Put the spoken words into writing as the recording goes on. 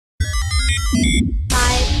5,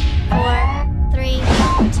 4, 3,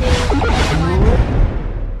 2, 1.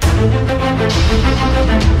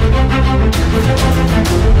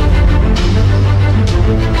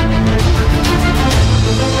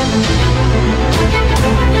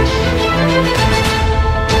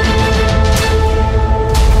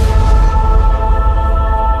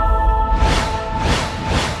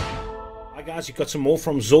 Hi guys, you got some more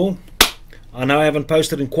from KZOR. I know I haven't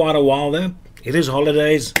posted in quite a while though. It is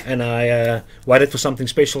holidays and I waited for something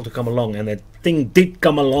special to come along, and that thing did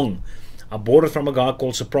come along. I bought it from a guy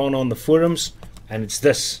called Soprano on the forums, and it's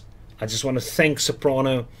this. I just want to thank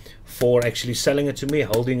Soprano for actually selling it to me,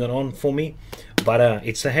 holding it on for me. But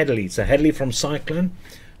it's a Hadaly. It's a Hadaly from Psyclone.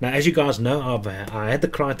 Now, as you guys know, I had the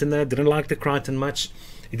Crichton there. Didn't like the Crichton much.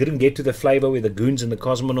 It didn't get to the flavor where the Goons and the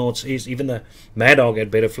Cosmonauts is. Even the Mad Dog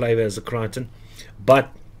had better flavor as the Crichton.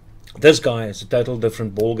 But this guy is a total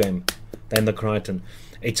different ball game than the Crichton.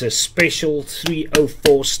 It's a special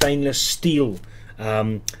 304 stainless steel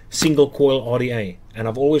single coil RDA, and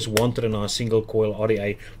I've always wanted a nice single coil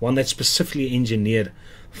RDA, one that's specifically engineered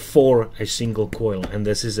for a single coil, and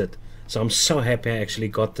this is it. So I'm so happy I actually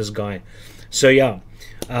got this guy. So yeah,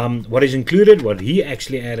 what is included, what he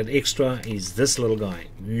actually added extra, is this little guy.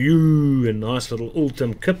 A nice little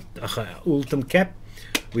ultim cap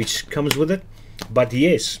which comes with it. But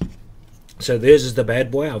yes, so this is the bad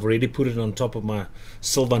boy. I've already put it on top of my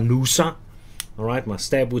Sylvanusa. Alright, my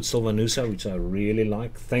Stabwood Sylvanusa, which I really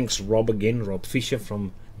like. Thanks Rob again, Rob Fisher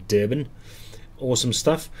from Durban. Awesome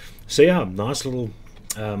stuff. So yeah, nice little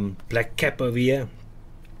black cap over here.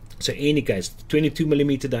 So any case,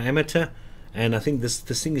 22mm diameter, and I think this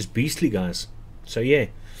thing is beastly, guys. So yeah,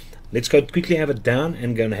 let's go quickly have it down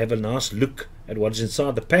and go and have a nice look at what's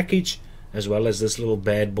inside the package, as well as this little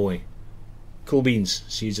bad boy. Cool beans.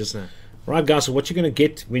 See you just now. Right guys, so what you're going to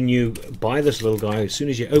get when you buy this little guy, as soon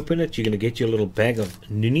as you open it, you're going to get your little bag of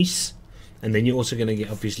Nunis, and then you're also going to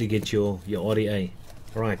obviously get your RDA.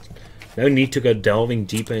 Right, no need to go delving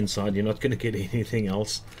deeper inside, you're not going to get anything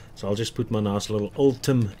else. So I'll just put my nice little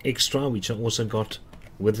Ultim Extra, which I also got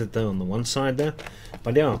with it there on the one side there.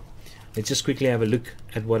 But yeah, let's just quickly have a look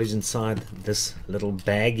at what is inside this little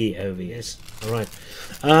baggie over here. Yes. Alright,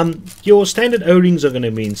 your standard O-rings are going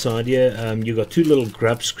to be inside here. You got two little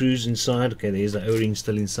grub screws inside. Okay, there's the O-ring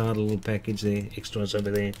still inside, a little package there, extras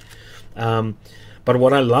over there. But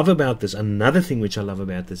what I love about this, another thing which I love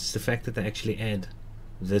about this, is the fact that they actually add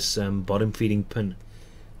this bottom feeding pin.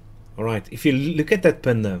 Alright, if you look at that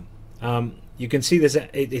pin though, you can see there's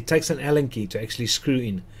it takes an Allen key to actually screw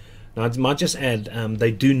in. Now I might just add,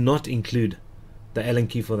 they do not include the Allen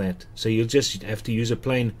key for that, so you'll just have to use a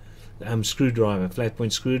plain screwdriver, flat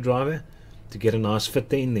point screwdriver, to get a nice fit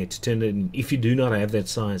there in there to turn it in, if you do not have that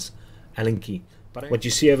size Allen key. But what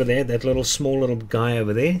you see over there, that little small little guy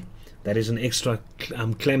over there, that is an extra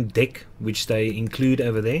clamp deck which they include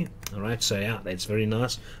over there. Alright, so yeah, that's very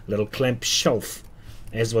nice. Little clamp shelf,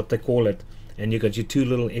 as what they call it. And you got your two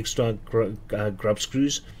little extra grub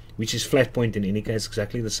screws, which is flat point in any case,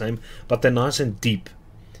 exactly the same, but they're nice and deep.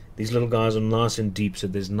 These little guys are nice and deep, so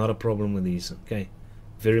there's not a problem with these. Okay,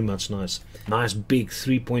 very much nice. Nice big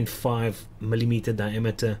 3.5mm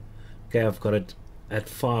diameter. Okay, I've got it at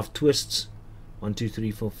 5 twists. 1, 2,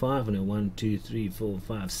 3, 4, 5, and 1, 2, 3, 4,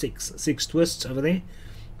 5, 6 twists over there.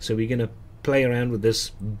 So we're gonna play around with this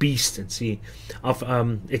beast and see.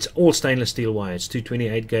 It's all stainless steel wire. It's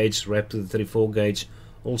 228 gauge wrapped with a 34 gauge,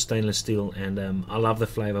 all stainless steel, and I love the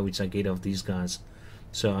flavor which I get of these guys.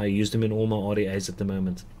 So I use them in all my RDAs at the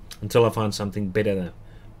moment, until I find something better though.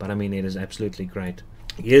 But I mean, it is absolutely great.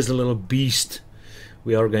 Here's a little beast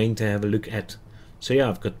we are going to have a look at. So yeah,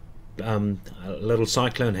 I've got a little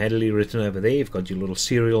Psyclone Hadaly written over there. You've got your little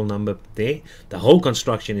serial number there. The whole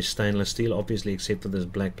construction is stainless steel, obviously, except for this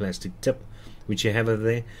black plastic tip which you have over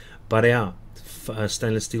there. But yeah,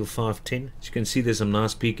 stainless steel 510. As you can see, there's some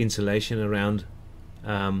nice peak insulation around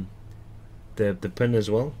the pin as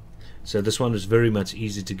well. So this one is very much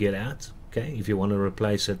easy to get out, okay, if you want to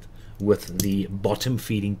replace it with the bottom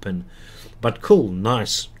feeding pin. But cool,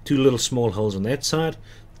 nice. Two little small holes on that side,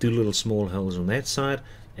 two little small holes on that side,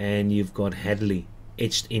 and you've got Hadaly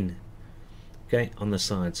etched in, okay, on the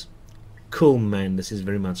sides. Cool, man, this is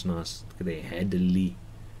very much nice. Look at the Hadaly.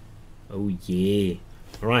 Oh yeah.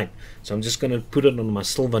 Alright, so I'm just going to put it on my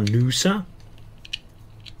Sylvanusa.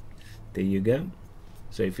 There you go.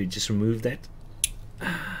 So if you just remove that,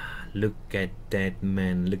 look at that,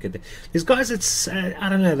 man, look at that. These guys, it's I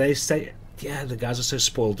don't know, they say, yeah, the guys are so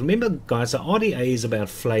spoiled. Remember guys, the RDA is about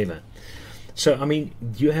flavor. So I mean,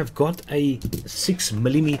 you have got a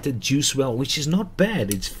 6mm juice well, which is not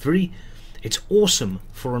bad. It's awesome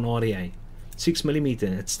for an RDA.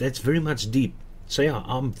 6mm. That's very much deep. So yeah,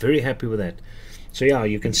 I'm very happy with that. So yeah,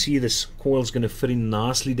 you can see this coil's going to fit in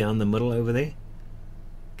nicely down the middle over there.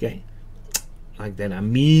 Okay, like that. I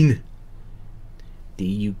mean, there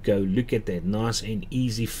you go. Look at that, nice and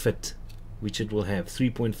easy fit, which it will have.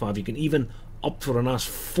 3.5. You can even opt for a nice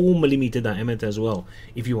 4mm diameter as well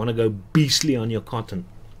if you want to go beastly on your cotton.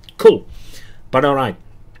 Cool. But alright,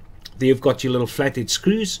 there you've got your little flathead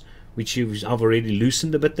screws, which I've already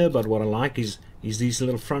loosened a bit there. But what I like is these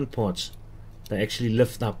little front parts. They actually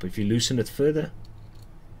lift up. If you loosen it further,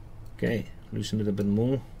 okay, loosen it a bit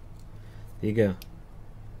more, there you go.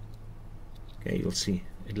 Okay, you'll see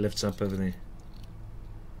it lifts up over there.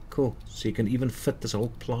 Cool. So you can even fit this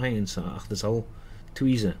whole ply inside, this whole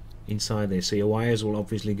tweezer inside there. So your wires will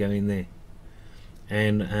obviously go in there,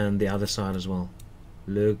 and the other side as well.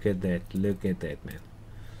 Look at that, man.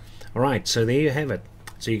 Alright, so there you have it.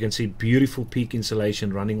 So you can see beautiful peak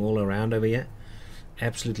insulation running all around over here.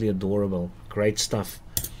 Absolutely adorable, great stuff.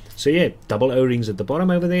 So yeah, double O-rings at the bottom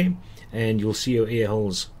over there, and you'll see your air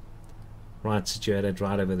holes right situated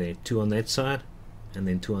right over there. 2 on that side and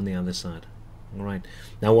then 2 on the other side. Alright,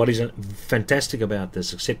 now what is fantastic about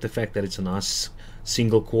this, except the fact that it's a nice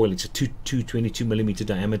single coil, it's a 22mm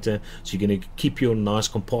diameter, so you're going to keep your nice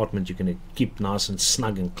compartment, you're going to keep nice and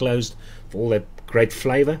snug and closed for all that great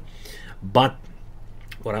flavor. But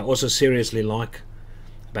what I also seriously like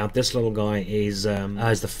about this little guy is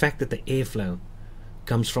the fact that the airflow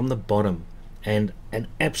comes from the bottom, and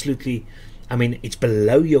absolutely, I mean, it's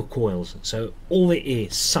below your coils, so all the air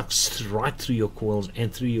sucks right through your coils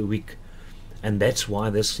and through your wick. And that's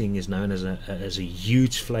why this thing is known as a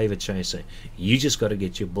huge flavor chaser. You just got to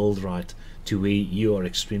get your build right to where you are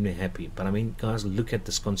extremely happy. But I mean, guys, look at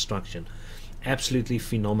this construction, absolutely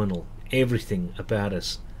phenomenal. Everything about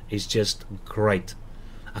us is just great.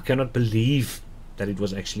 I cannot believe that it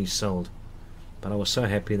was actually sold, but I was so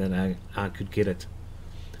happy that I could get it.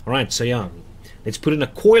 Alright, so yeah, let's put in a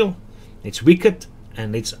coil, let's wick it,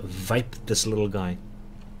 and let's vape this little guy.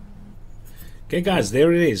 Okay guys,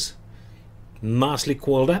 there it is, nicely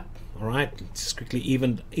coiled up. Alright, let's quickly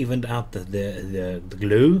evened out the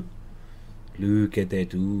glue. Look at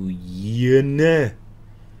that. Ooh, yeah,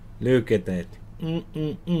 look at that.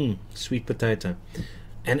 Sweet potato.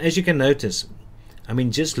 And as you can notice, I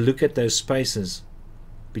mean, just look at those spaces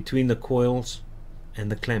between the coils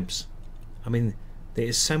and the clamps. I mean, there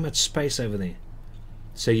is so much space over there,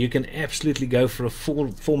 so you can absolutely go for a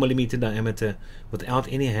 4mm diameter without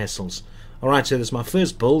any hassles. Alright, so that's my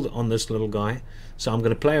first build on this little guy, so I'm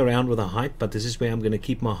going to play around with the height, but this is where I'm going to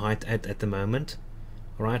keep my height at the moment.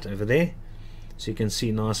 Alright, over there, so you can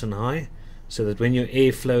see nice and high, so that when your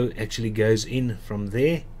airflow actually goes in from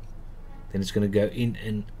there, then it's going to go in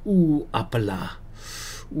and ooh, apala,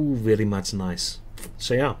 ooh, very much nice.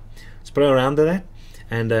 So yeah, let's play around with that.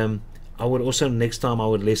 And I would also, next time I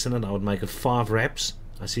would lessen it, I would make it 5 wraps.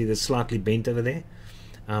 I see that's slightly bent over there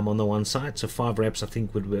on the one side, so 5 wraps I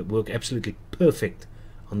think would work absolutely perfect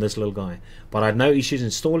on this little guy. But I had no issues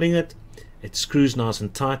installing it. It screws nice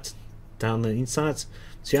and tight down the insides.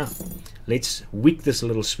 So yeah, let's wick this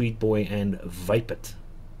little sweet boy and vape it.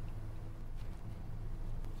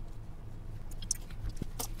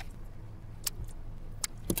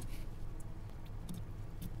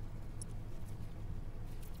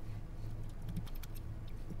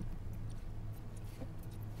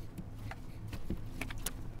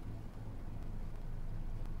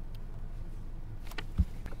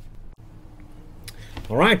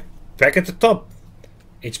 Alright, back at the top.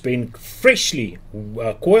 It's been freshly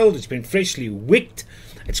coiled, it's been freshly wicked.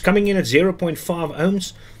 It's coming in at 0.5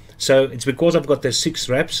 ohms. So it's because I've got the 6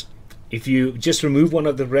 wraps. If you just remove one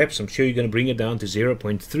of the wraps, I'm sure you're going to bring it down to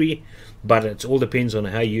 0.3. But it all depends on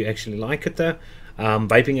how you actually like it though.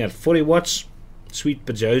 Vaping at 40 watts. Sweet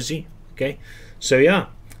pajosi. Okay. So yeah,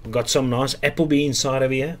 I've got some nice Applebee inside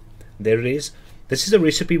of here. There it is. This is a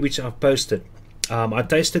recipe which I've posted. I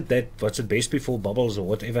tasted that, what's it, best before bubbles or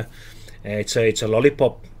whatever. It's a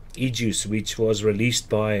lollipop e-juice which was released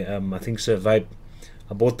by I think Sir Vape.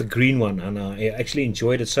 I bought the green one and I actually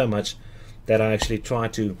enjoyed it so much that I actually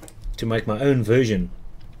tried to make my own version.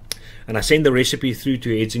 And I sent the recipe through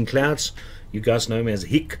to Heads and Clouds. You guys know me as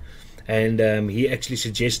Hick, and he actually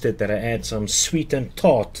suggested that I add some sweet and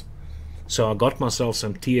tart. So I got myself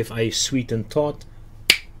some TFA sweet and tart,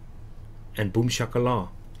 and boom shakallah.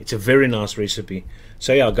 It's a very nice recipe.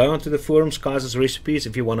 So yeah, go onto the forums, guys' recipes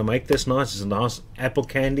if you want to make this nice. It's a nice apple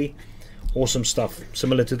candy, awesome stuff,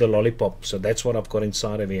 similar to the lollipop. So that's what I've got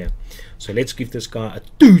inside of here. So let's give this guy a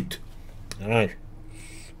toot. All right.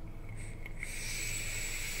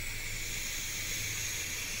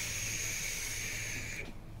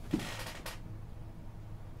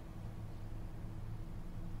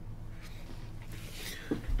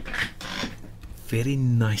 very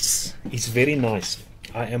nice. It's very nice.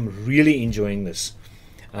 I am really enjoying this.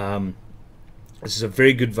 This is a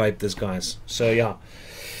very good vape, this, guys. So yeah.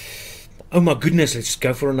 Oh my goodness, let's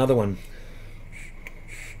go for another one.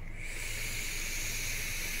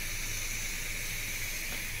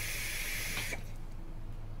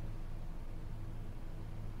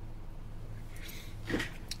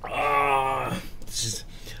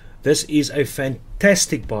 This is a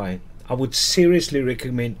fantastic buy. I would seriously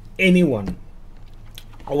recommend anyone.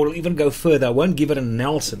 I will even go further. I won't give it a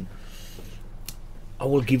Nelson. I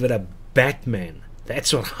will give it a Batman.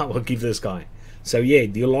 That's what I will give this guy. So yeah,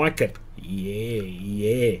 do you like it?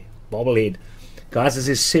 Yeah. Bobblehead. Guys, this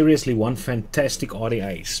is seriously one fantastic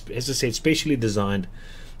RDA. As I said, specially designed.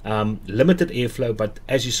 Limited airflow, but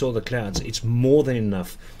as you saw the clouds, it's more than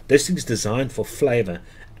enough. This thing is designed for flavor,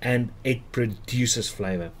 and it produces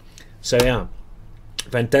flavor. So yeah,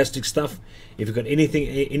 fantastic stuff. If you've got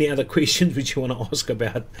any other questions which you want to ask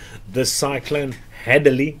about the Psyclone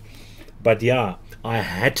Hadaly, but yeah, I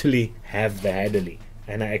Hadaly have the Hadaly,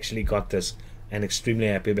 and I actually got this and extremely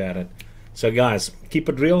happy about it. So guys, keep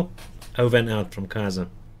it real. Over and out from KZOR.